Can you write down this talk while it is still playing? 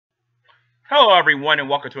Hello, everyone, and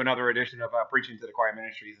welcome to another edition of Preaching to the Choir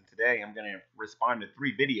Ministries. And today I'm going to respond to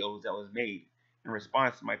 3 videos that was made in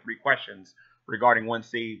response to my 3 questions regarding once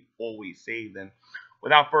saved, always saved. And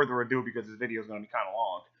without further ado, because this video is going to be kind of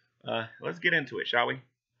long, let's get into it, shall we?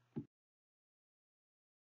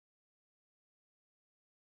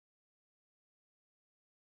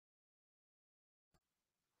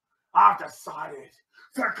 I've decided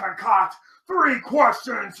to concoct 3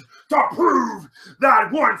 questions to prove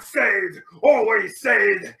that once saved, always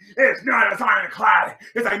saved is not as ironclad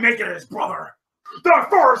as I make it as brother. The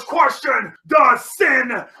first question: does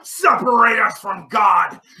sin separate us from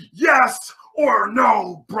God? Yes or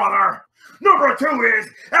no, brother? Number 2 is,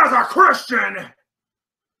 as a Christian,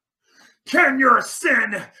 can your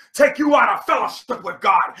sin take you out of fellowship with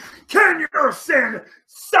God? Can your sin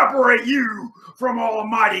separate you from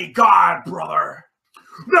Almighty God, brother?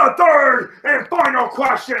 The third and final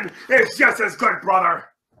question is just as good, brother.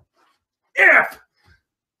 If,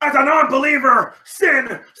 as a non-believer,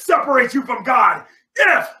 sin separates you from God,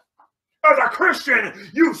 if, as a Christian,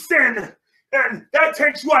 you sin and that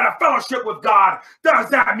takes you out of fellowship with God, does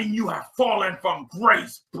that mean you have fallen from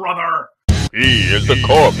grace, brother? He is the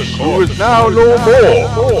corpse who is now no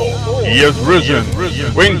more. He is risen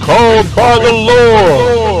when called by the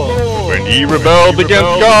Lord. When he rebelled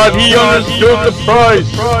against God, he understood the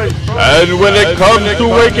price. And when it comes to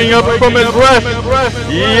waking up from his rest,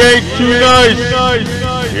 he ain't too nice.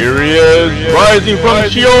 Here he is, rising from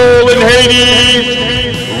Sheol and Hades,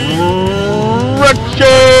 wretched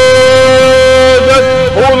and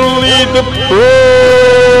totally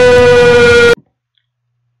depraved.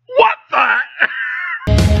 What the?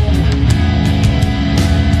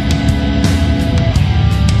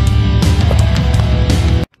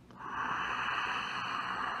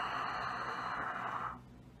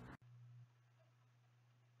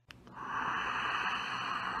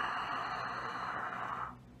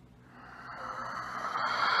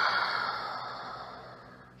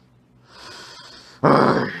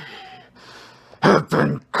 I have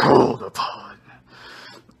been called upon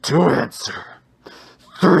to answer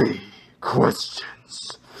 3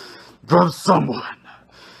 questions from someone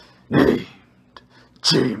named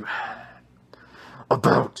G-Man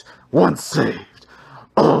about once saved,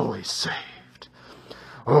 always saved,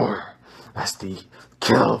 or as the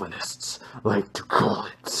Calvinists like to call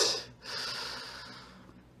it,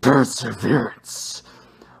 perseverance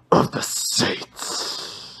of the saints.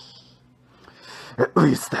 At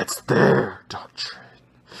least that's their doctrine.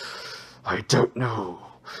 I don't know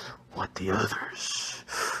what the others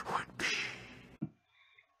would be.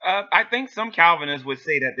 I think some Calvinists would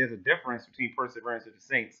say that there's a difference between perseverance of the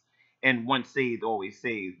saints and once saved, always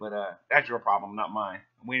saved. But that's your problem, not mine.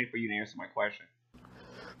 I'm waiting for you to answer my question.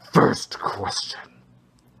 First question: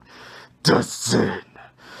 does sin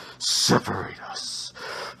separate us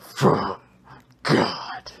from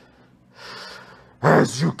God?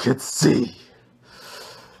 As you can see,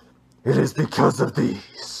 it is because of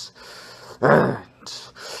these and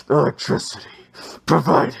electricity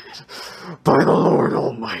provided by the Lord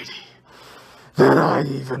Almighty that I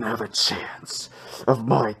even have a chance of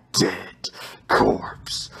my dead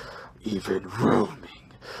corpse even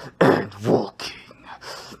roaming and walking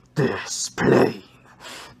this plane,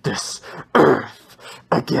 this earth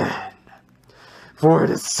again. For it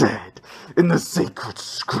is said in the sacred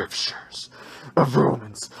scriptures of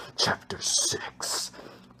Romans chapter 6,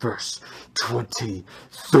 verse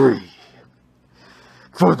 23,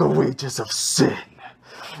 for the wages of sin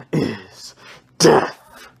is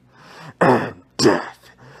death, and death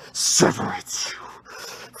separates you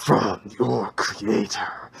from your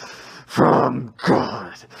Creator, from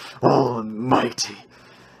God Almighty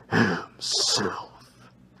Himself.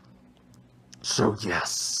 So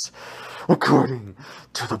yes, according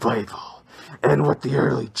to the Bible and what the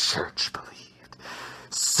early church believed,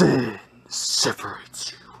 sin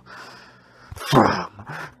separates you from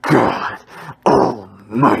God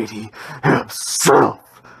Almighty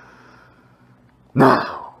Himself.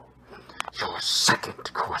 Now, your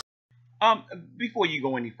second question. Before you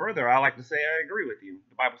go any further, I like to say I agree with you.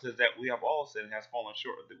 The Bible says that we have all sinned and has fallen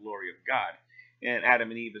short of the glory of God. And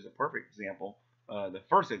Adam and Eve is a perfect example, the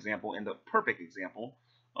first example and the perfect example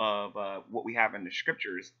of what we have in the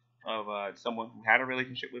scriptures of someone who had a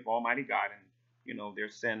relationship with Almighty God, and their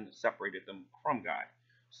sin separated them from God.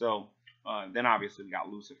 So then obviously we got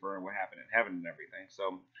Lucifer and what happened in heaven and everything.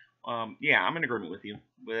 So yeah, I'm in agreement with you.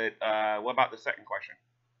 But what about the second question?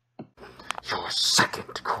 Your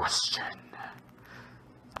second question: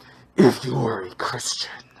 if you are a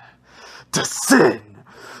Christian, does sin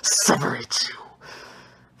separate you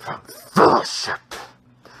from fellowship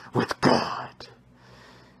with God?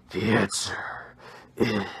 The answer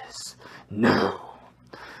is no.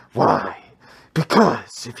 Why?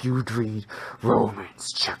 Because if you'd read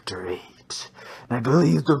Romans chapter 8, and I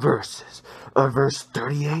believe the verses are verse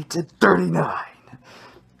 38 and 39,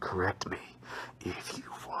 correct me if you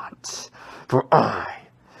want, for I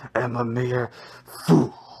am a mere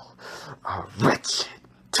fool, a wretched,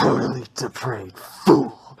 totally depraved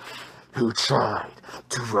fool who tried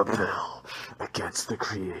to rebel against the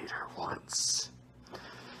Creator once.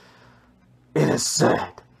 It is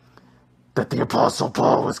said that the Apostle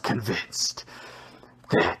Paul was convinced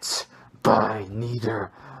that by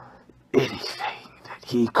neither anything that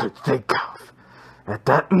he could think of at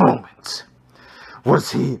that moment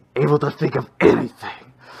was he able to think of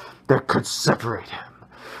anything that could separate him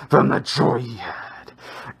from the joy he had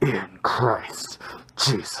in Christ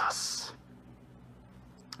Jesus.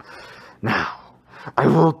 Now, I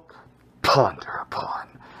will ponder upon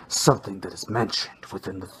something that is mentioned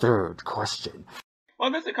within the third question.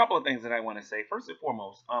 Well, there's a couple of things that I want to say. First and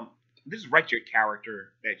foremost, this wretched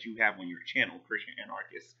character that you have on your channel, Christian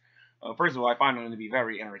Anarchist. First of all, I find them to be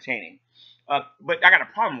very entertaining. But I got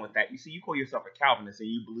a problem with that. You see, you call yourself a Calvinist and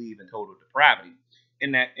you believe in total depravity.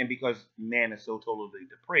 And because man is so totally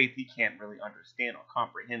depraved, he can't really understand or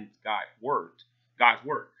comprehend God's word.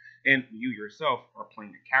 And you yourself are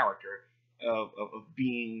playing the character of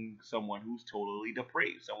being someone who's totally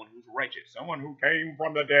depraved, someone who's wretched, someone who came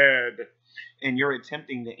from the dead. And you're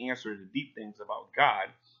attempting to answer the deep things about God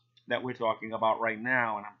that we're talking about right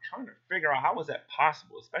now. And I'm trying to figure out how is that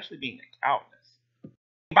possible, especially being a Calvinist.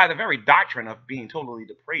 By the very doctrine of being totally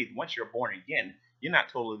depraved, once you're born again, you're not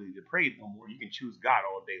totally depraved no more. You can choose God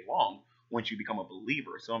all day long once you become a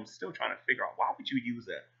believer. So I'm still trying to figure out, why would you use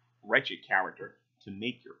a wretched character to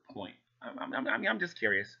make your point? I'm just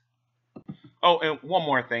curious. Oh, and one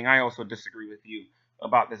more thing. I also disagree with you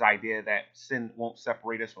about this idea that sin won't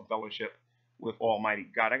separate us from fellowship with Almighty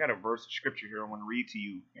God. I got a verse of scripture here I want to read to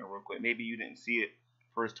you real quick. Maybe you didn't see it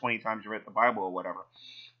first 20 times you read the Bible or whatever.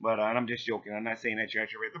 But and I'm just joking. I'm not saying that you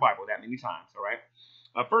actually read the Bible that many times, all right?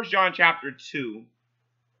 1 John chapter 2,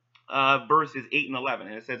 verses 8 and 11.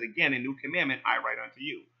 And it says, again, a new commandment I write unto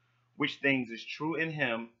you, which things is true in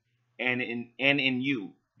him and in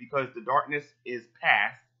you, because the darkness is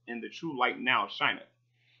past, and the true light now shineth.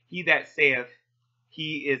 He that saith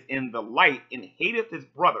he is in the light and hateth his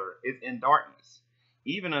brother is in darkness,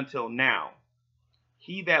 even until now.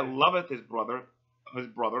 He that loveth his brother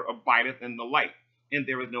abideth in the light, and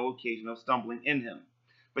there is no occasion of stumbling in him.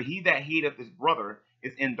 But he that hateth his brother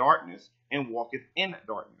is in darkness, and walketh in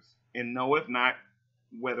darkness, and knoweth not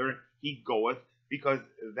whither he goeth, because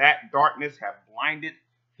that darkness hath blinded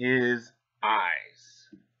his eyes.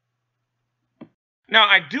 Now,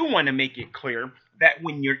 I do want to make it clear that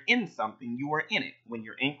when you're in something, you are in it. When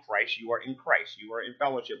you're in Christ, you are in Christ. You are in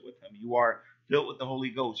fellowship with him. You are filled with the Holy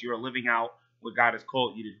Ghost. You are living out what God has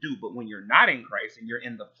called you to do. But when you're not in Christ and you're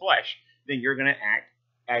in the flesh, then you're going to act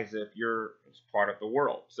as if you're part of the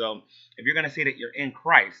world. So if you're going to say that you're in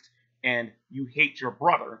Christ and you hate your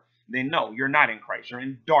brother, then no, you're not in Christ. You're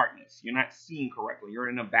in darkness. You're not seeing correctly. You're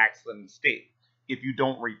in a backslidden state. If you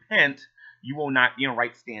don't repent, you will not be in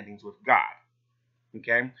right standings with God.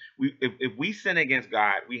 Okay? If we sin against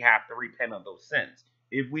God, we have to repent of those sins.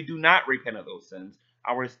 If we do not repent of those sins,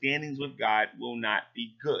 our standings with God will not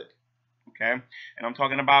be good. Okay? And I'm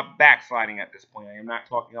talking about backsliding at this point. I am not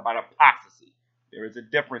talking about apostasy. There is a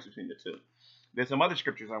difference between the two. There's some other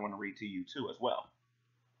scriptures I want to read to you too as well.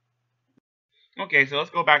 Okay, so let's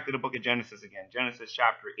go back to the book of Genesis again. Genesis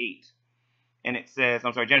chapter 8. And it says,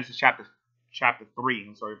 Genesis chapter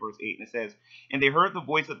 3, verse 8. And it says, and they heard the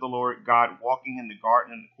voice of the Lord God walking in the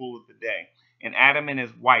garden in the cool of the day. And Adam and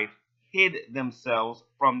his wife hid themselves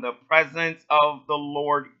from the presence of the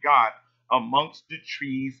Lord God amongst the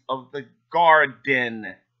trees of the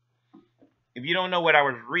garden. If you don't know what I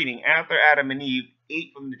was reading, after Adam and Eve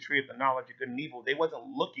ate from the tree of the knowledge of good and evil, they wasn't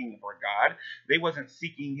looking for God. They wasn't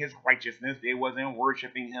seeking his righteousness. They wasn't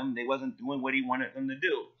worshiping him. They wasn't doing what he wanted them to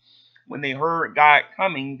do. When they heard God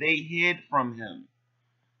coming, they hid from him.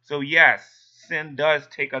 So yes, sin does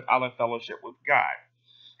take us out of fellowship with God.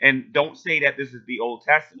 And don't say that this is the Old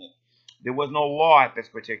Testament. There was no law at this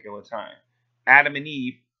particular time. Adam and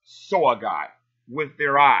Eve saw God with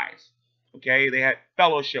their eyes. Okay, they had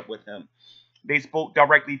fellowship with him. They spoke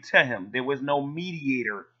directly to him. There was no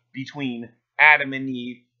mediator between Adam and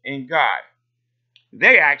Eve and God.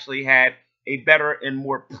 They actually had a better and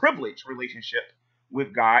more privileged relationship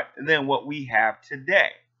with God than what we have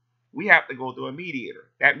today. We have to go through a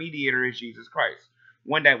mediator. That mediator is Jesus Christ.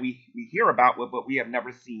 One that we hear about, but we have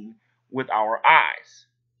never seen with our eyes.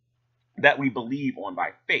 That we believe on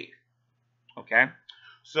by faith. Okay?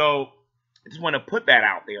 So I just want to put that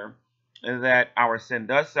out there, that our sin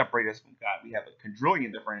does separate us from God. We have a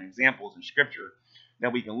quadrillion different examples in Scripture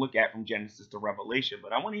that we can look at from Genesis to Revelation.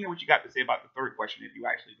 But I want to hear what you got to say about the third question if you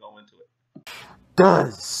actually go into it.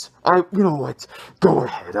 You know what? Go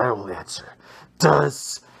ahead, I will answer.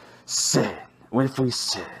 Does sin, if we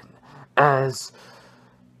sin as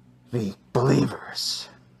the believers,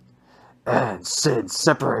 and sin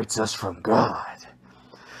separates us from God,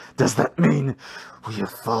 does that mean we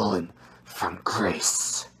have fallen from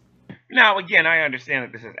grace? Now, again, I understand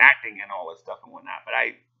that this is acting and all this stuff and whatnot, but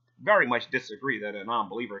I very much disagree that a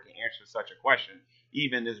non-believer can answer such a question.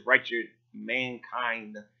 Even this wretched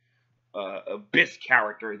mankind abyss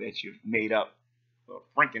character that you've made up,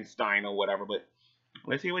 Frankenstein or whatever. But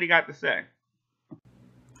let's see what he got to say.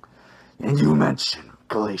 And you mentioned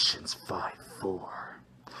Galatians 5:4,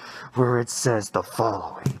 where it says the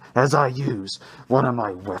following, as I use one of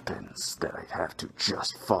my weapons that I have to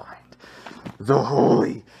just find, the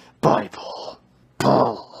Holy Bible.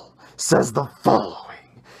 Paul says the following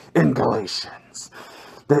in Galatians,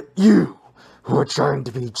 that you who are trying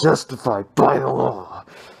to be justified by the law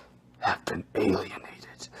have been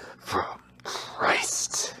alienated from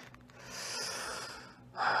Christ,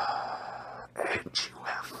 and you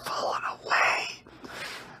have fallen away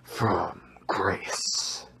from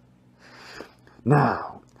grace.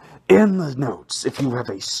 Now, in the notes, if you have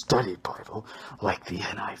a study Bible like the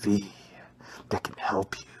NIV that can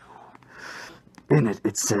help you, in it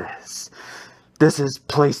it says, this is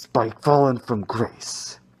placed by fallen from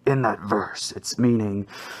grace. In that verse, it's meaning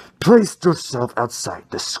placed yourself outside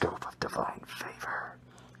the scope of divine favor.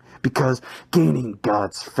 Because gaining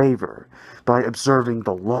God's favor by observing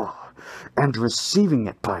the law and receiving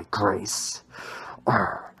it by grace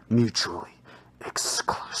are mutually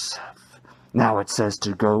exclusive. Now it says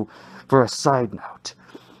to go for a side note,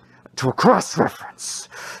 to a cross-reference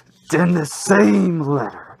in the same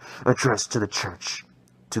letter addressed to the church,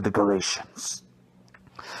 to the Galatians.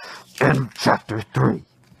 In chapter 3,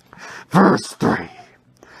 verse 3,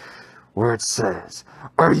 where it says,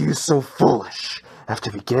 are you so foolish, after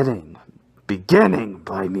beginning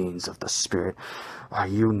by means of the Spirit, are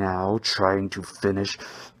you now trying to finish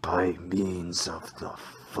by means of the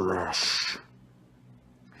flesh?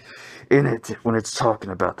 In it, when it's talking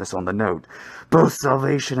about this on the note, both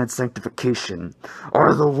salvation and sanctification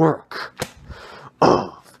are the work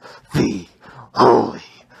of the Holy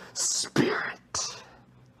Spirit.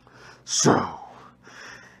 So,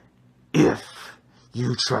 if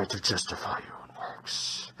you try to justify your own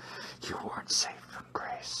works, you weren't saved from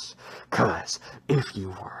grace. Because if you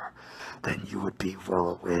were, then you would be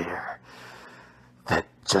well aware that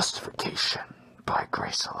justification by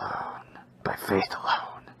grace alone, by faith alone,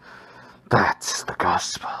 that's the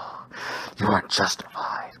gospel. You aren't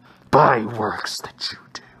justified by works that you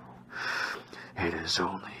do. It is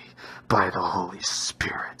only by the Holy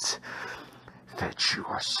Spirit that you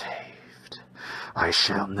are saved. I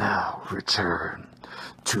shall now return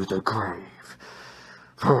to the grave,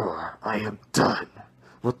 for I am done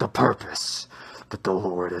with the purpose that the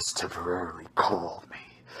Lord has temporarily called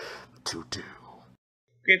me to do.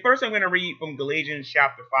 Okay, first I'm going to read from Galatians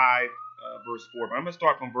chapter 5, verse 4. But I'm going to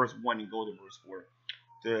start from verse 1 and go to verse 4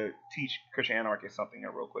 to teach Christian anarchists something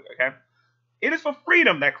here real quick, okay? It is for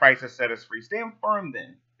freedom that Christ has set us free. Stand firm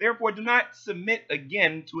then. Therefore, do not submit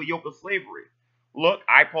again to a yoke of slavery. Look,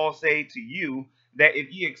 I, Paul, say to you that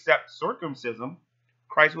if ye accept circumcision,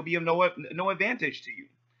 Christ will be of no advantage to you.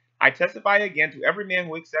 I testify again to every man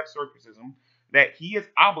who accepts circumcision that he is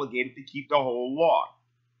obligated to keep the whole law.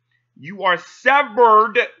 You are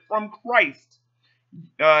severed from Christ,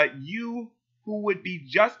 you who would be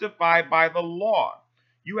justified by the law.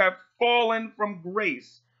 You have fallen from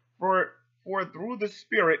grace, for through the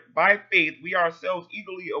Spirit, by faith, we ourselves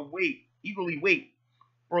eagerly wait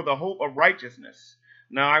for the hope of righteousness.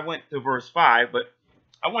 Now, I went to verse 5, but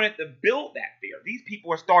I wanted to build that there. These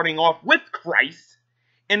people are starting off with Christ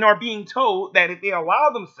and are being told that if they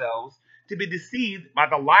allow themselves to be deceived by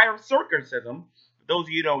the lie of circumcision, for those of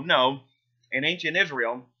you who don't know, in ancient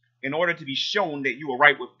Israel, in order to be shown that you were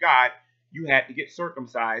right with God, you had to get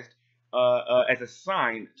circumcised as a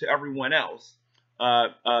sign to everyone else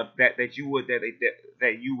that you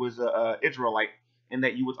was a Israelite and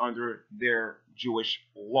that you was under their Jewish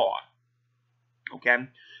law. Okay,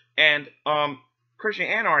 and Christian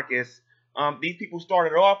anarchists, these people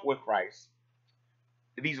started off with Christ.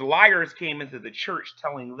 These liars came into the church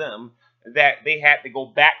telling them that they had to go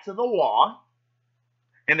back to the law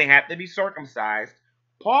and they had to be circumcised.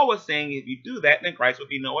 Paul was saying if you do that, then Christ will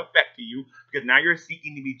be no effect to you, because now you're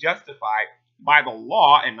seeking to be justified by the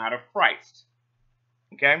law and not of Christ.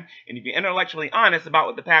 Okay? And if you're intellectually honest about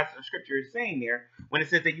what the passage of scripture is saying there, when it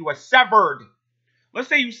says that you are severed, let's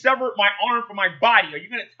say you severed my arm from my body, are you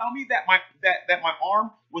going to tell me that my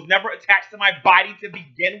arm was never attached to my body to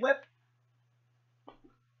begin with?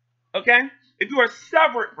 Okay? If you are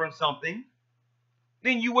severed from something,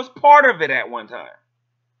 then you was part of it at one time.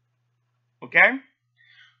 Okay?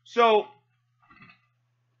 So,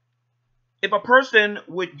 if a person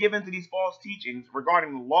would give into these false teachings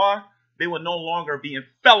regarding the law, they would no longer be in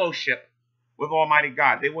fellowship with Almighty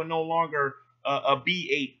God. They would no longer be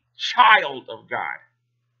a child of God.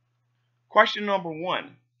 Question number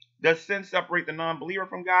 1. Does sin separate the non-believer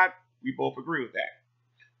from God? We both agree with that.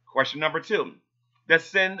 Question number 2. Does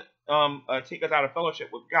sin take us out of fellowship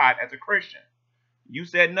with God as a Christian? You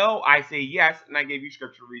said no, I say yes, and I gave you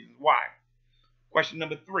scriptural reasons why. Question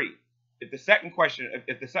number 3. If the second question is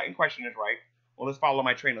right, well, let's follow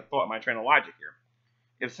my train of thought, my train of logic here.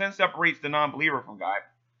 If sin separates the non-believer from God,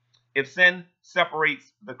 if sin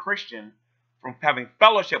separates the Christian from having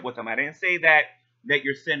fellowship with him, I didn't say that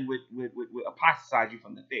your sin would apostatize you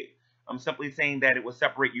from the faith. I'm simply saying that it will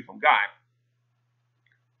separate you from God.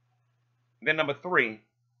 Then number 3,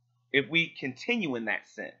 if we continue in that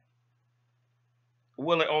sin,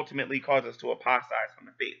 will it ultimately cause us to apostatize from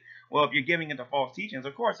the faith? Well, if you're giving into false teachings,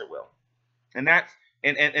 of course it will. And that's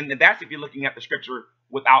if you're looking at the scripture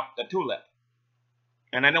without the tulip.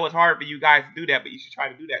 And I know it's hard for you guys to do that, but you should try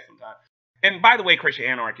to do that sometime. And by the way, Christian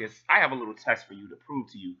anarchists, I have a little test for you to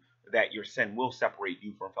prove to you that your sin will separate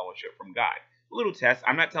you from fellowship from God. A little test.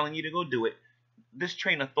 I'm not telling you to go do it. This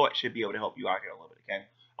train of thought should be able to help you out here a little bit, okay?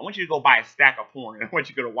 I want you to go buy a stack of porn, and I want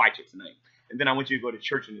you to go to watch it tonight. And then I want you to go to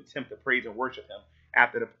church and attempt to praise and worship him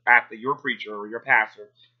after your preacher or your pastor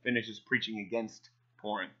finishes preaching against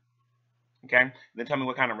porn. Okay? Then tell me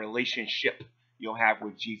what kind of relationship you'll have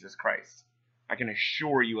with Jesus Christ. I can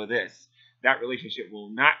assure you of this. That relationship will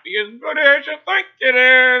not be as good as you think it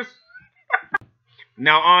is.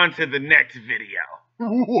 Now on to the next video.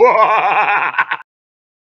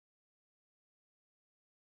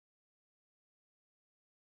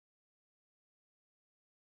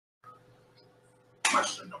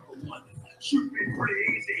 Question number 1 should be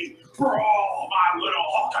pretty easy for all my little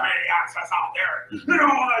Hulkamaniacs that's out there, and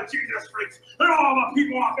all the Jesus freaks, and all the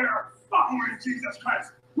people out there following Jesus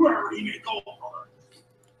Christ, wherever he may go for.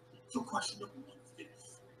 So question number 1 is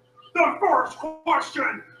this. The first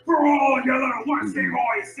question for all of you little ones they've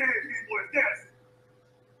always said people is this.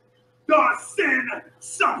 Does sin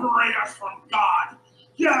separate us from God?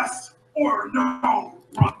 Yes or no,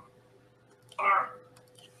 brother?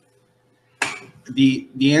 The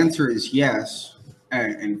answer is yes,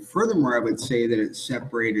 and furthermore, I would say that it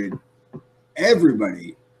separated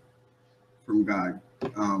everybody from God.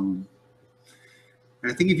 And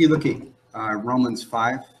I think if you look at Romans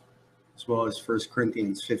 5, as well as 1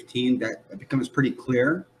 Corinthians 15, that becomes pretty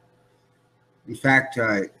clear. In fact,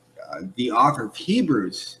 the author of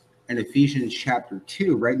Hebrews in Ephesians chapter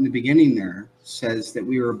 2, right in the beginning there, says that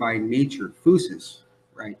we were by nature, phusis,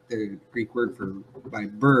 right, the Greek word for by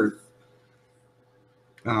birth,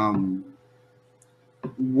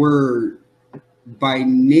 we're by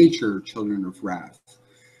nature children of wrath.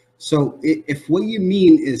 So if what you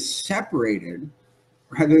mean is separated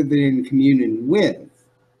rather than in communion with,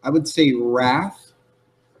 I would say wrath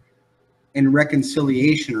and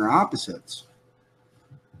reconciliation are opposites.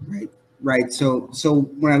 Right. So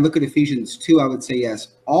when I look at Ephesians 2, I would say yes,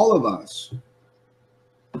 all of us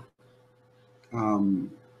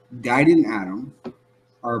died in Adam,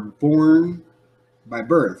 are born by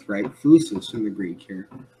birth, right? Phusis in the Greek here.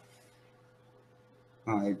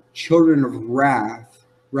 Children of wrath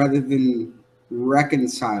rather than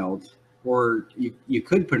reconciled, or you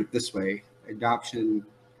could put it this way,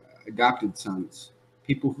 adopted sons,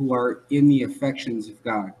 people who are in the affections of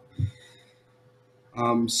God.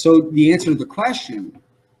 So the answer to the question,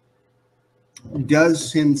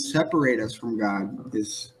 does sin separate us from God,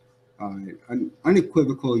 is an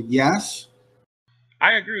unequivocal yes.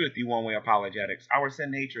 I agree with you one way, apologetics. Our sin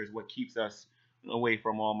nature is what keeps us away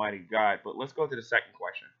from Almighty God. But let's go to the second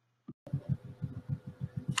question.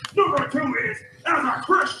 Number 2 is, as a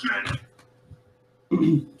Christian,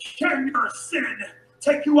 can your sin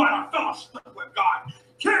take you out of fellowship with God?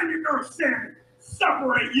 Can your sin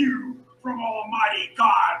separate you from Almighty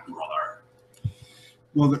God, brother?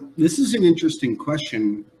 Well, this is an interesting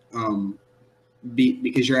question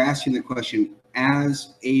because you're asking the question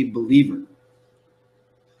as a believer.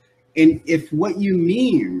 And if what you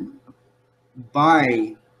mean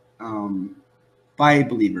by a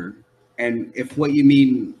believer, and if what you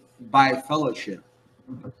mean by fellowship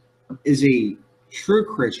is a true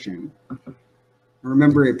Christian,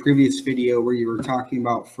 remember a previous video where you were talking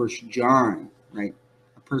about First John, right?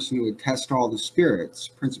 A person who would test all the spirits,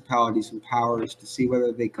 principalities, and powers to see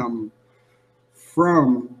whether they come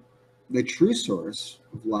from the true source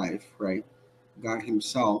of life, right? God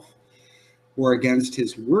Himself, or against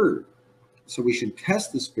His word. So we should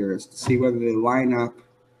test the spirits to see whether they line up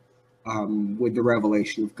with the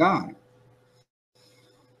revelation of God.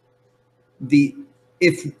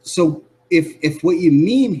 If what you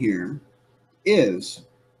mean here is,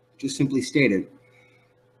 just simply stated,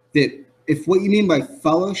 that if what you mean by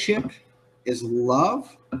fellowship is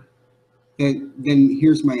love, then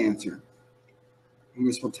here's my answer. And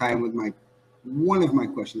this will tie in with one of my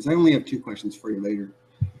questions. I only have 2 questions for you later.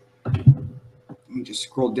 Let me just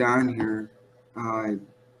scroll down here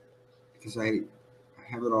because I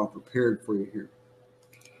have it all prepared for you here.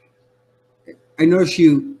 I notice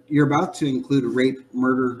you're about to include rape,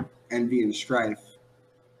 murder, envy, and strife.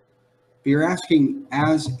 But you're asking,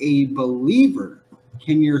 as a believer,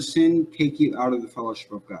 can your sin take you out of the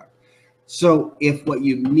fellowship of God? So if what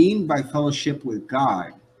you mean by fellowship with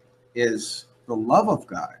God is the love of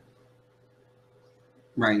God,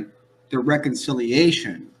 right, the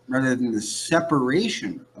reconciliation rather than the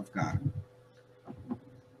separation of God,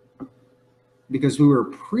 because we were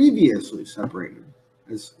previously separated,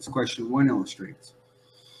 as question 1 illustrates,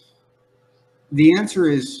 the answer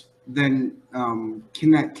is then,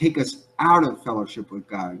 can that take us out of fellowship with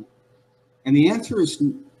God? And the answer is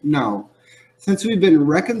no. Since we've been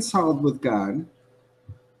reconciled with God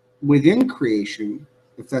within creation,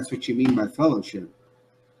 if that's what you mean by fellowship,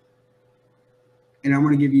 and I'm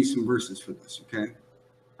going to give you some verses for this, okay?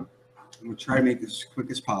 I'm going to try to make this as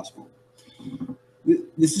quick as possible.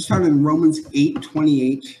 This is found in Romans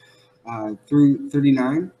 8:28 through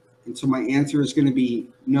 39. And so my answer is going to be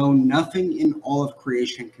no, nothing in all of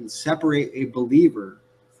creation can separate a believer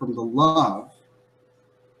from the love,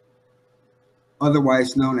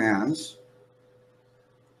 otherwise known as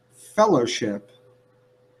fellowship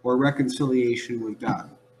or reconciliation with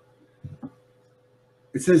God.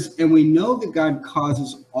 It says, and we know that God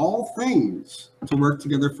causes all things to work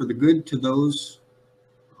together for the good to those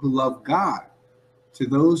who love God, to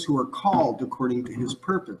those who are called according to His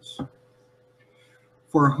purpose.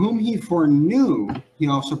 For whom He foreknew, He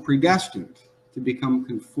also predestined to become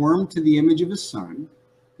conformed to the image of His Son,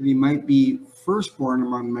 that He might be firstborn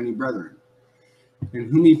among many brethren.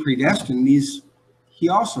 And whom He predestined, these He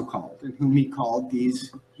also called. And whom He called,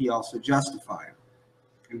 these He also justified.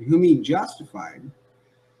 And whom He justified,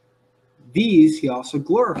 these He also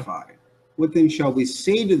glorified. What then shall we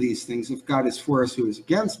say to these things? If God is for us, who is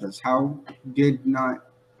against us? How did not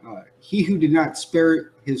He who did not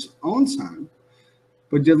spare His own Son,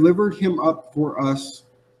 but delivered Him up for us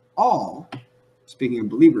all, speaking of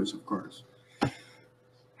believers, of course,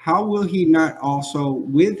 how will He not also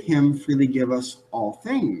with Him freely give us all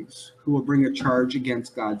things? Who will bring a charge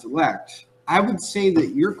against God's elect? I would say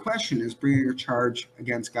that your question is bringing a charge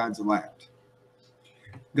against God's elect.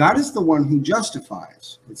 God is the one who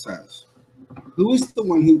justifies, it says. Who is the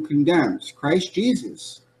one who condemns? Christ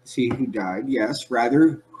Jesus is He who died, yes,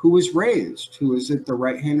 rather, who was raised, who is at the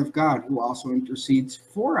right hand of God, who also intercedes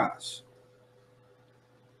for us.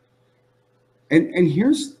 And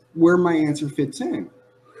here's where my answer fits in.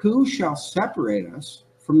 Who shall separate us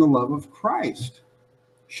from the love of Christ?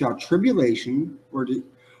 Shall tribulation,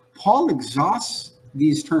 Paul exhausts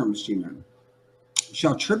these terms, G-men.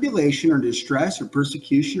 Shall tribulation or distress or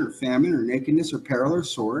persecution or famine or nakedness or peril or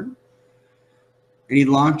sword? And he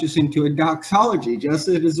launches into a doxology, just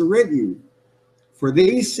as it is written. For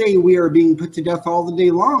they say we are being put to death all the day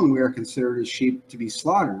long. We are considered as sheep to be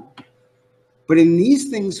slaughtered. But in these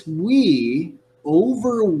things we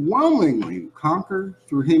overwhelmingly conquer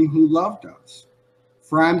through Him who loved us.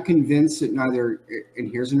 For I'm convinced that neither, and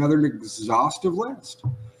here's another exhaustive list.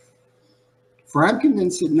 For I'm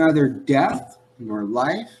convinced that neither death, nor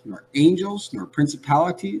life, nor angels, nor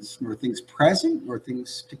principalities, nor things present, nor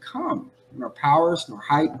things to come, nor powers, nor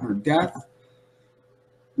height, nor depth,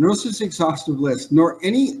 notice this exhaustive list, nor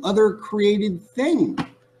any other created thing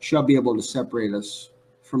shall be able to separate us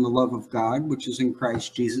from the love of God, which is in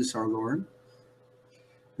Christ Jesus our Lord.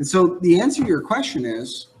 And so the answer to your question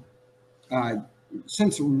is,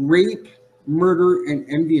 since rape, murder, and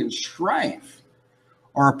envy and strife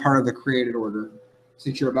are a part of the created order,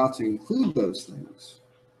 since you're about to include those things,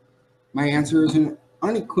 my answer is an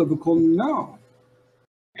unequivocal no.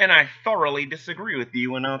 And I thoroughly disagree with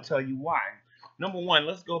you, and I'll tell you why. Number one,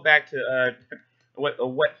 let's go back to what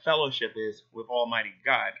fellowship is with Almighty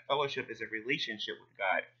God. Fellowship is a relationship with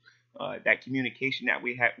God, that communication that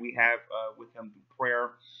we have with Him through prayer,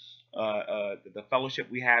 the fellowship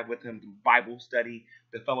we have with him through Bible study,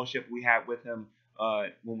 the fellowship we have with him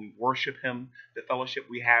when we worship him, the fellowship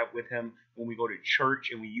we have with him when we go to church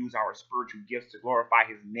and we use our spiritual gifts to glorify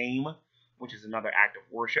his name, which is another act of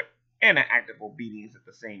worship and an act of obedience at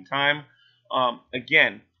the same time.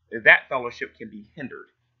 Again, that fellowship can be hindered.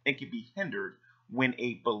 It can be hindered when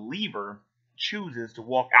a believer chooses to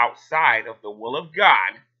walk outside of the will of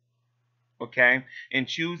God, okay, and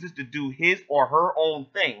chooses to do his or her own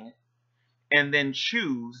thing, and then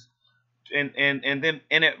choose and then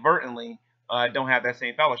inadvertently don't have that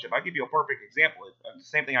same fellowship. I'll give you a perfect example. The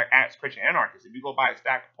same thing I asked Christian anarchists. If you go buy a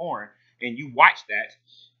stack of porn and you watch that,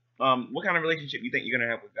 what kind of relationship you think you're going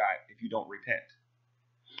to have with God if you don't repent?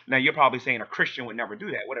 Now, you're probably saying a Christian would never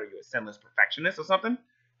do that. What are you, a sinless perfectionist or something?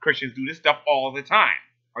 Christians do this stuff all the time.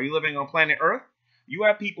 Are you living on planet Earth? You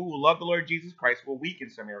have people who love the Lord Jesus Christ who are weak in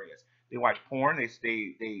some areas. They watch porn. They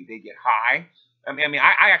get high.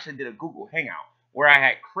 I actually did a Google Hangout where I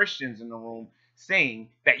had Christians in the room saying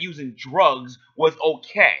that using drugs was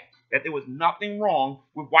okay, that there was nothing wrong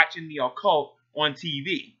with watching the occult on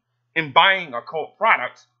TV and buying occult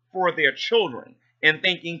products for their children and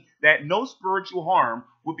thinking that no spiritual harm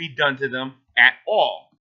would be done to them at all.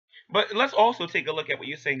 But let's also take a look at what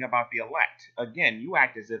you're saying about the elect. Again, you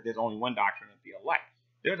act as if there's only one doctrine of the elect.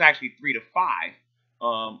 There's actually 3 to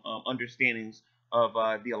 5 understandings of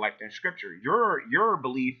the elect in Scripture. Your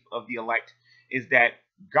belief of the elect is that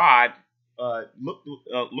God looked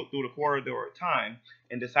through the corridor of time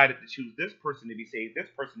and decided to choose this person to be saved, this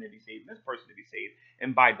person to be saved, this person to be saved,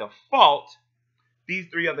 and by default, these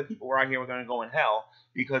 3 other people right here were going to go in hell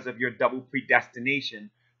because of your double predestination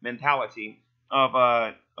mentality of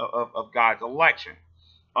God's election.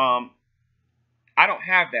 I don't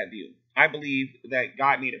have that view. I believe that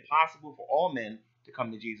God made it possible for all men to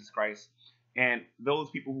come to Jesus Christ, and those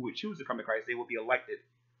people who would choose to come to Christ, they will be elected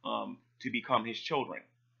to become his children.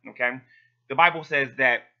 Okay? The Bible says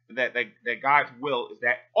that God's will is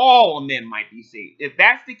that all men might be saved. If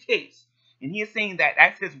that's the case, and he is saying that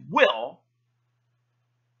that's his will,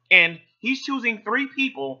 and he's choosing 3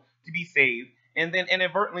 people to be saved, and then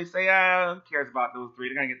inadvertently say, who cares about those 3?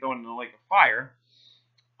 They're going to get thrown in the lake of fire.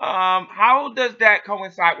 How does that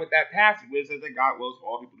coincide with that passage where it says that God wills for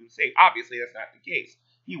all people to be saved? Obviously, that's not the case.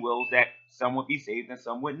 He wills that some would be saved and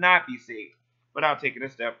some would not be saved. But I'll take it a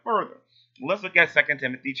step further. Let's look at 2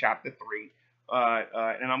 Timothy chapter 3.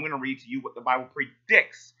 And I'm going to read to you what the Bible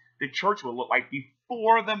predicts the church will look like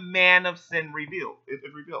before the man of sin is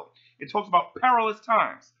revealed. It talks about perilous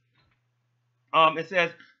times. It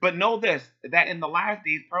says, but know this, that in the last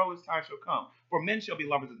days perilous times shall come. For men shall be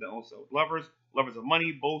lovers of their own selves, lovers of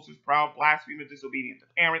money, boasters, proud, blasphemers, disobedient to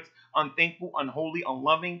parents, unthankful, unholy,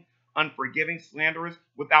 unloving, unforgiving, slanderers,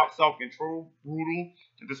 without self-control, brutal,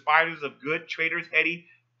 despisers of good, traitors, heady,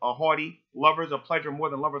 haughty, lovers of pleasure more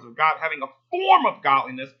than lovers of God, having a form of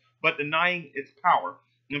godliness, but denying its power.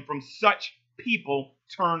 And from such people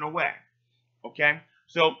turn away. Okay?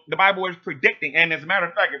 So the Bible is predicting, and as a matter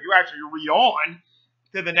of fact, if you actually read on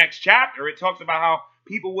to the next chapter, it talks about how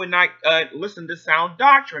people would not listen to sound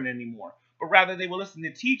doctrine anymore, but rather they will listen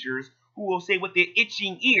to teachers who will say what their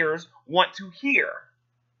itching ears want to hear.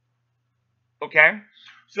 Okay?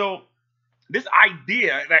 So this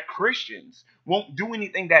idea that Christians won't do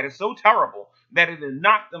anything that is so terrible that it will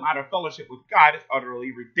knock them out of fellowship with God is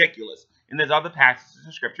utterly ridiculous. And there's other passages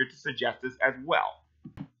in Scripture to suggest this as well.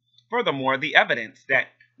 Furthermore, the evidence that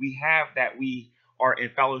we have that we are in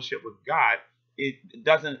fellowship with God, it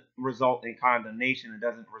doesn't result in condemnation. It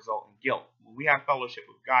doesn't result in guilt. When we have fellowship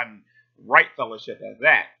with God, and right fellowship as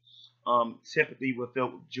that, typically we're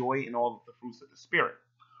filled with joy and all of the fruits of the Spirit.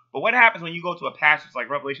 But what happens when you go to a passage like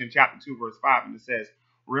Revelation chapter 2, verse 5, and it says,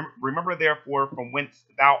 remember therefore from whence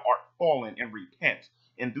thou art fallen, and repent,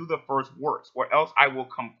 and do the first works, or else I will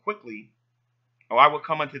come quickly, or I will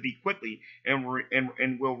come unto thee quickly, and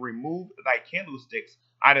will remove thy candlesticks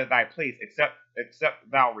out of thy place,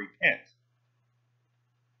 except thou repent.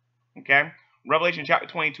 Okay? Revelation chapter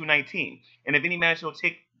 22:19. And if any man shall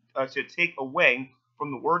take away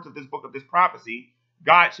from the words of this book of this prophecy,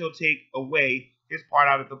 God shall take away his part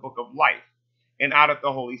out of the book of life, and out of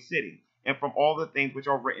the holy city, and from all the things which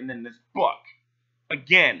are written in this book.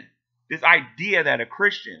 Again, this idea that a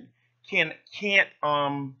Christian can't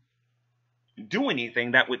do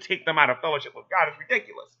anything that would take them out of fellowship with God is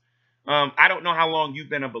ridiculous. I don't know how long you've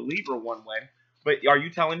been a believer one way, but are you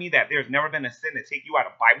telling me that there's never been a sin to take you out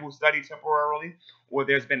of Bible study temporarily, or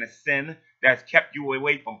there's been a sin that's kept you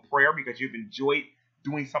away from prayer because you've enjoyed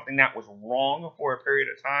doing something that was wrong for a period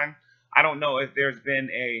of time? I don't know if there's been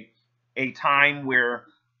a time where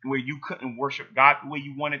you couldn't worship God the way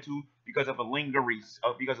you wanted to because of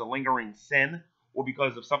lingering sin, or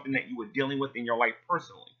because of something that you were dealing with in your life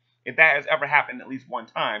personally. If that has ever happened at least one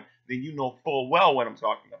time, then you know full well what I'm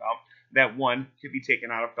talking about, that one could be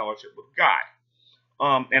taken out of fellowship with God.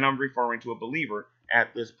 And I'm referring to a believer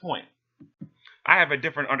at this point. I have a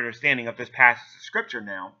different understanding of this passage of scripture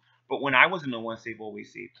now, but when I was in the Once Saved,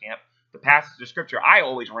 Always Saved camp, the passage of scripture I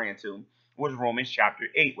always ran to was Romans chapter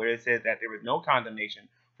 8, where it says that there is no condemnation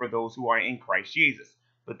for those who are in Christ Jesus.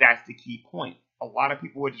 But that's the key point. A lot of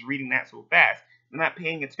people are just reading that so fast, they're not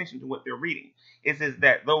paying attention to what they're reading. It says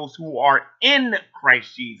that those who are in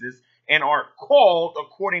Christ Jesus and are called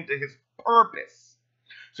according to his purpose.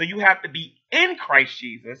 So you have to be in Christ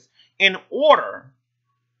Jesus in order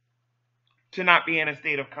to not be in a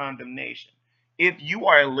state of condemnation. If you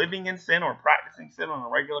are living in sin or practicing sin on a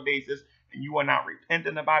regular basis and you are not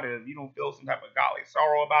repentant about it, if you don't feel some type of godly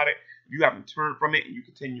sorrow about it, if you haven't turned from it and you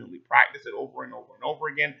continually practice it over and over and over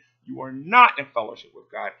again, you are not in fellowship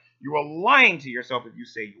with God. You are lying to yourself if you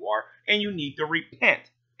say you are, and you need to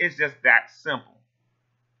repent. It's just that simple.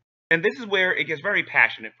 And this is where it gets very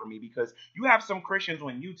passionate for me, because you have some Christians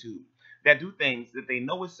on YouTube that do things that they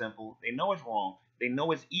know is simple, they know is wrong, they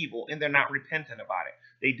know it's evil, and they're not repentant about it.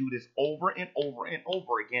 They do this over and over and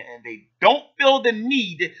over again, and they don't feel the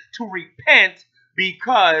need to repent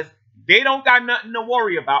because they don't got nothing to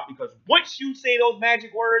worry about. Because once you say those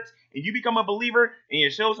magic words and you become a believer and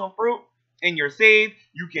you show some fruit and you're saved,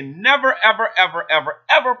 you can never, ever, ever, ever,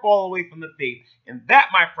 ever fall away from the faith. And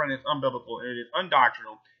that, my friend, is unbiblical, and it is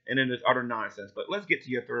undoctrinal, and it is utter nonsense. But let's get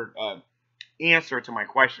to your third answer to my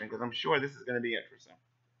question, because I'm sure this is going to be interesting.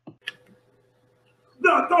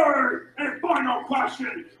 The third and final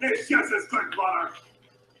question is just as good, brother.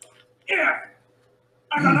 If,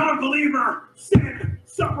 as an unbeliever, sin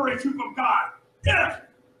separates you from God, if,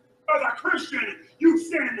 as a Christian, you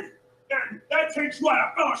sin and that takes you out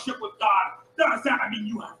of fellowship with God, does that mean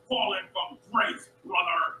you have fallen from grace,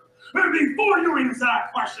 brother? And before you answer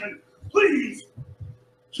that question, please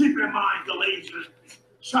keep in mind Galatians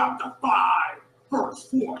chapter 5, verse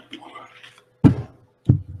 4, brother,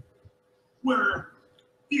 where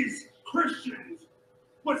these Christians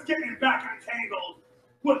was getting back entangled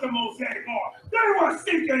with the Mosaic law. They were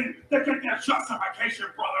seeking to get their justification,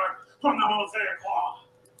 brother, from the Mosaic law.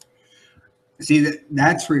 See,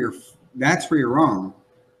 that's where you're wrong.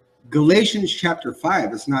 Galatians chapter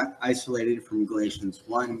 5 is not isolated from Galatians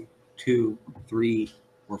 1, 2, 3,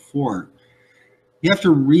 or 4. You have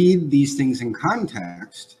to read these things in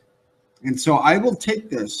context. And so I will take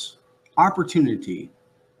this opportunity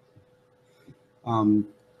to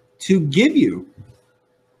give you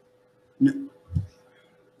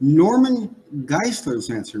Norman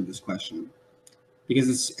Geisler's answer to this question,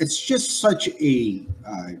 because it's just such a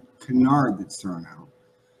canard that's thrown out.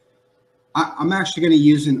 I'm actually going to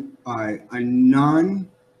use a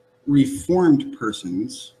non-reformed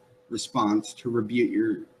person's response to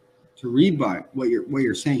rebut what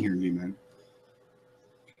you're saying here, G-Man.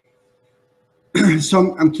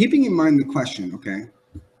 So I'm keeping in mind the question, okay?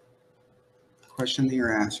 Question that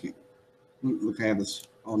you're asking. Look, I have this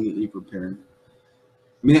all neatly prepared.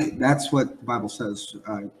 I mean, that's what the Bible says.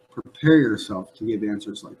 Prepare yourself to give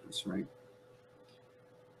answers like this, right?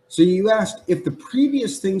 So you asked, if the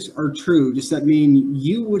previous things are true, does that mean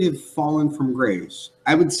you would have fallen from grace?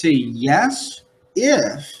 I would say yes,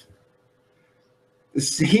 if the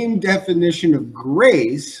same definition of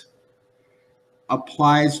grace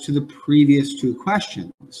applies to the previous two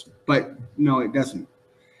questions. But no, it doesn't.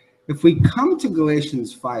 If we come to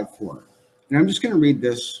Galatians 5:4, and I'm just going to read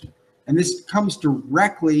this, and this comes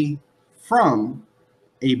directly from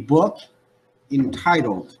a book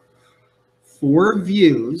entitled 4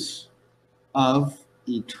 Views of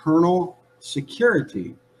Eternal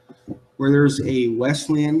Security, where there's a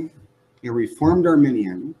Wesleyan, a Reformed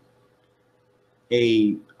Arminian,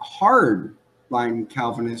 a hard-line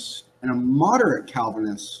Calvinist, and a moderate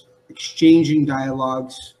Calvinist exchanging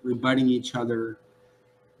dialogues, rebutting each other,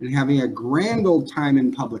 and having a grand old time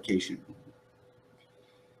in publication.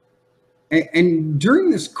 And during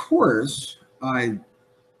this course, Norman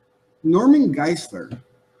Geisler,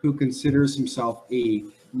 who considers himself a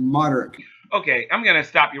moderate. Okay, I'm going to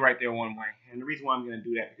stop you right there one way. And the reason why I'm going to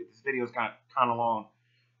do that, because this video is kind of long.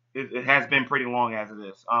 It has been pretty long as it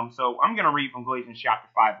is. So I'm going to read from Galatians chapter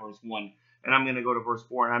 5, verse 1. And I'm going to go to verse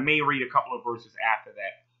 4. And I may read a couple of verses after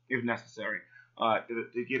that, if necessary,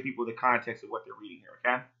 to give people the context of what they're reading here,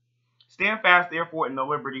 okay? Stand fast, therefore, in the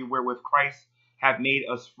liberty wherewith Christ hath made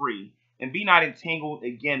us free, and be not entangled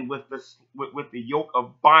again with the yoke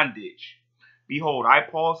of bondage. Behold, I,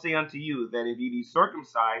 Paul, say unto you, that if ye be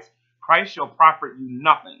circumcised, Christ shall profit you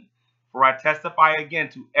nothing. For I testify again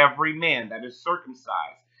to every man that is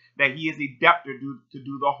circumcised, that he is a debtor to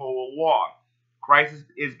do the whole law. Christ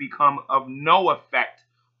is become of no effect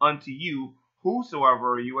unto you.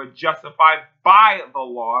 Whosoever you are justified by the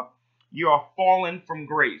law, you are fallen from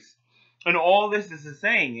grace. And all this is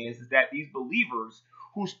saying is that these believers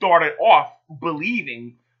who started off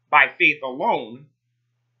believing by faith alone,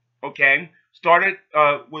 okay, started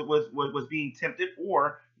was being tempted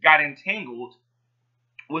or got entangled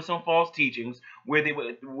with some false teachings where they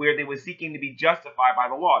were seeking to be justified by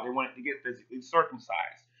the law. They wanted to get physically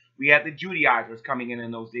circumcised. We had the Judaizers coming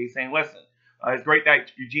in those days saying, listen, it's great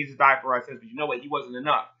that Jesus died for our sins, but you know what? He wasn't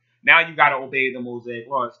enough. Now you got to obey the Mosaic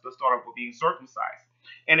laws. Let's start off with being circumcised.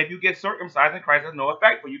 And if you get circumcised, then Christ has no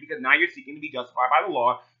effect for you because now you're seeking to be justified by the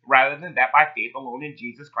law rather than that by faith alone in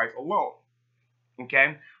Jesus Christ alone.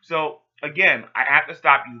 Okay? So, again, I have to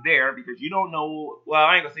stop you there because you don't know, well,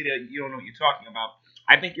 I ain't going to say that you don't know what you're talking about.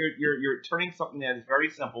 I think you're turning something that is very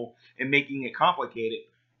simple and making it complicated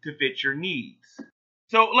to fit your needs.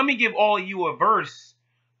 So let me give all of you a verse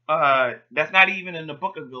that's not even in the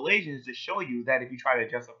book of Galatians to show you that if you try to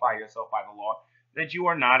justify yourself by the law, that you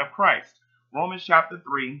are not of Christ. Romans chapter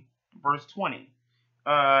 3, verse 20.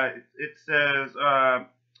 It says,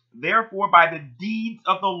 therefore by the deeds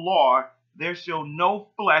of the law there shall no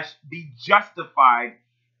flesh be justified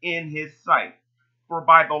in his sight. For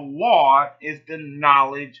by the law is the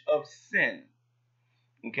knowledge of sin.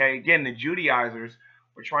 Okay, again, the Judaizers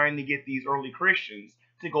were trying to get these early Christians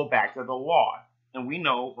to go back to the law. And we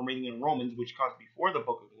know from reading in Romans, which comes before the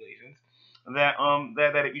book of Galatians,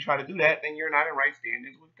 that if you try to do that, then you're not in right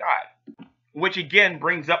standings with God. Which again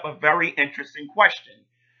brings up a very interesting question.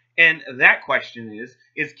 And that question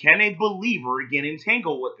is can a believer get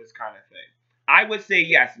entangled with this kind of thing? I would say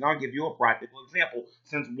yes, and I'll give you a practical example,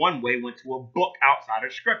 since one way went to a book outside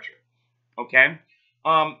of Scripture. Okay?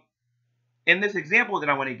 In this example that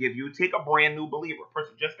I want to give you, take a brand new believer. A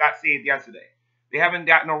person just got saved yesterday. They haven't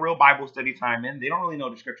gotten a real Bible study time in. They don't really know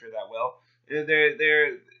the Scripture that well.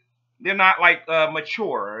 They're not like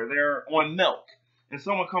mature. They're on milk. And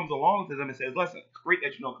someone comes along to them and says, listen, it's great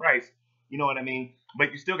that you know Christ. You know what I mean?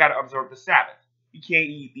 But you still got to observe the Sabbath. You can't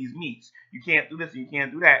eat these meats. You can't do this and you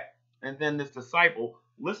can't do that. And then this disciple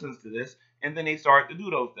listens to this, and then they start to do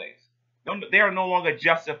those things. They are no longer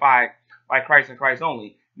justified by Christ and Christ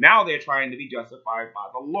only. Now they're trying to be justified by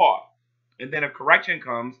the law. And then if correction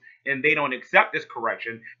comes and they don't accept this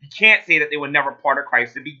correction, you can't say that they were never part of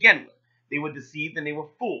Christ to begin with. They were deceived and they were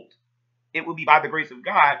fooled. It would be by the grace of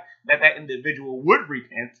God that that individual would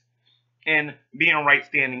repent and be in right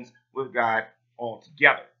standings with God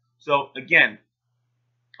altogether. So again,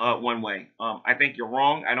 one way. I think you're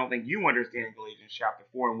wrong. I don't think you understand Galatians chapter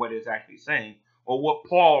 4 and what it's actually saying, or what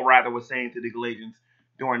Paul rather was saying to the Galatians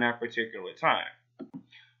during that particular time.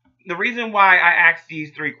 The reason why I asked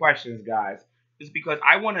these three questions, guys, is because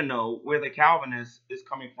I want to know where the Calvinist is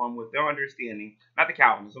coming from with their understanding, not the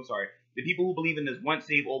Calvinists, I'm sorry, the people who believe in this once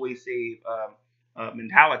saved, always saved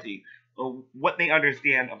mentality, what they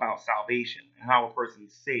understand about salvation and how a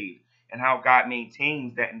person's saved and how God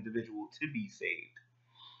maintains that individual to be saved.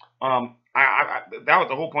 That was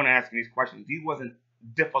the whole point of asking these questions. These wasn't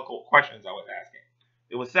difficult questions I was asking.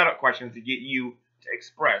 It was set up questions to get you to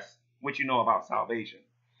express what you know about salvation.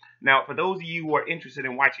 Now, for those of you who are interested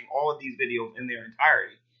in watching all of these videos in their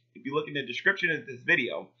entirety, if you look in the description of this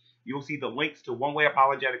video, you'll see the links to One Way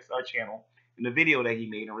Apologetics channel and the video that he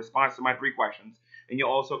made in response to my three questions. And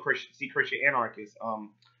you'll also see Christian Anarchist,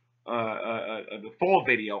 the full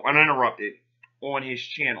video, uninterrupted, on his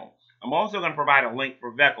channel. I'm also going to provide a link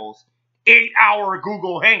for Vekl's 8-hour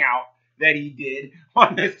Google Hangout that he did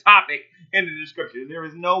on this topic in the description. There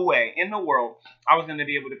is no way in the world I was going to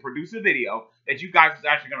be able to produce a video that you guys is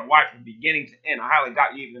actually going to watch from beginning to end. I highly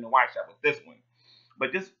doubt you're even going to watch that with this one.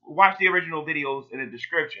 But just watch the original videos in the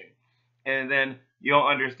description, and then you'll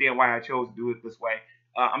understand why I chose to do it this way.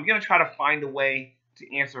 I'm going to try to find a way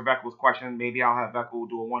to answer Vekl's question. Maybe I'll have Vekl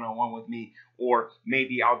do a one-on-one with me, or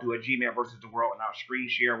maybe I'll do a G-Man versus the world and I'll screen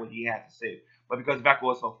share what he has to say. But because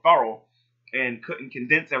Vekl is so thorough and couldn't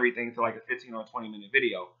condense everything to like a 15 or 20-minute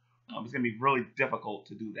video, it's going to be really difficult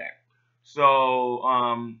to do that. So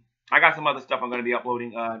I got some other stuff I'm going to be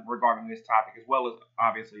uploading regarding this topic, as well as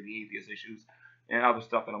obviously the atheist issues and other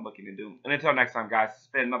stuff that I'm looking to do. And until next time, guys, it's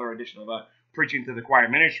been another edition of Preaching to the Choir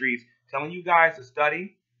Ministries, telling you guys to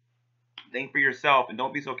study, think for yourself, and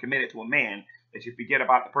don't be so committed to a man that you forget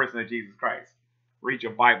about the person of Jesus Christ. Read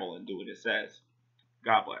your Bible and do what it says.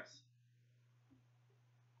 God bless.